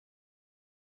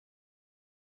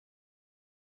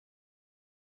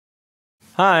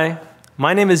Hi,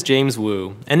 my name is James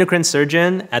Wu, endocrine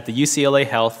surgeon at the UCLA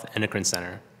Health Endocrine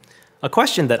Center. A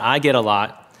question that I get a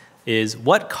lot is,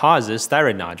 what causes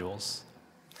thyroid nodules?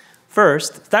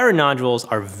 First, thyroid nodules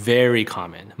are very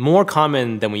common, more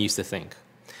common than we used to think.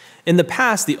 In the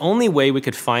past, the only way we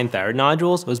could find thyroid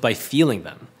nodules was by feeling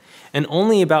them, and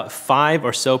only about 5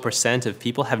 or so % of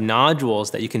people have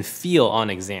nodules that you can feel on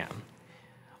exam.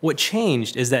 What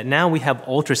changed is that now we have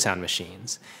ultrasound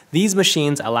machines. These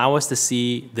machines allow us to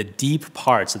see the deep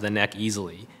parts of the neck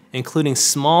easily, including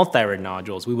small thyroid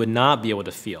nodules we would not be able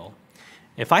to feel.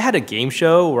 If I had a game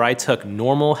show where I took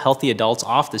normal, healthy adults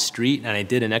off the street and I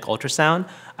did a neck ultrasound,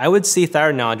 I would see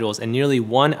thyroid nodules in nearly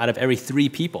 1 out of every 3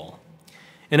 people.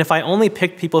 And if I only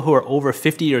picked people who are over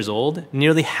 50 years old,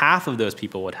 nearly half of those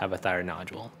people would have a thyroid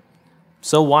nodule.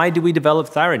 So why do we develop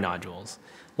thyroid nodules?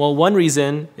 Well, one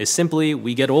reason is simply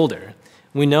we get older.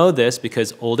 We know this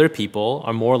because older people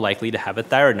are more likely to have a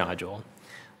thyroid nodule.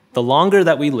 The longer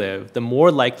that we live, the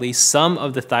more likely some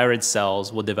of the thyroid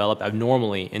cells will develop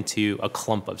abnormally into a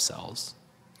clump of cells.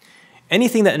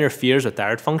 Anything that interferes with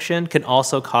thyroid function can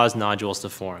also cause nodules to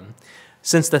form.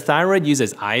 Since the thyroid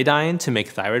uses iodine to make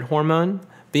thyroid hormone,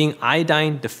 being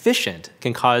iodine deficient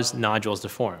can cause nodules to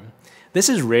form. This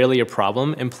is rarely a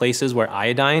problem in places where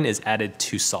iodine is added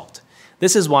to salt.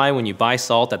 This is why when you buy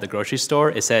salt at the grocery store,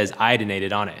 it says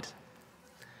iodinated on it.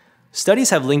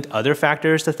 Studies have linked other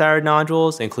factors to thyroid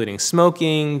nodules, including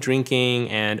smoking,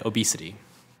 drinking, and obesity.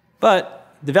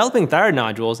 But developing thyroid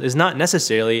nodules is not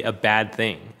necessarily a bad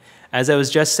thing. As I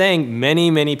was just saying,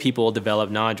 many people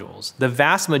develop nodules. The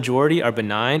vast majority are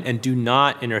benign and do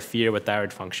not interfere with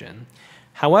thyroid function.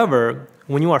 However,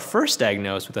 when you are first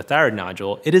diagnosed with a thyroid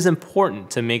nodule, it is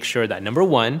important to make sure that number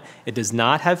 1, it does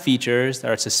not have features that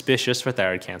are suspicious for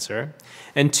thyroid cancer,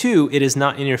 and 2, it is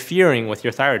not interfering with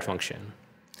your thyroid function.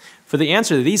 For the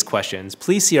answer to these questions,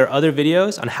 please see our other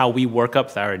videos on how we work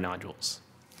up thyroid nodules.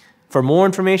 For more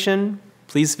information,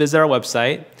 please visit our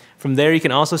website. From there, you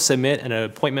can also submit an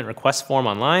appointment request form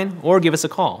online or give us a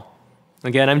call.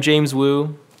 Again, I'm James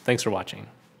Wu. Thanks for watching.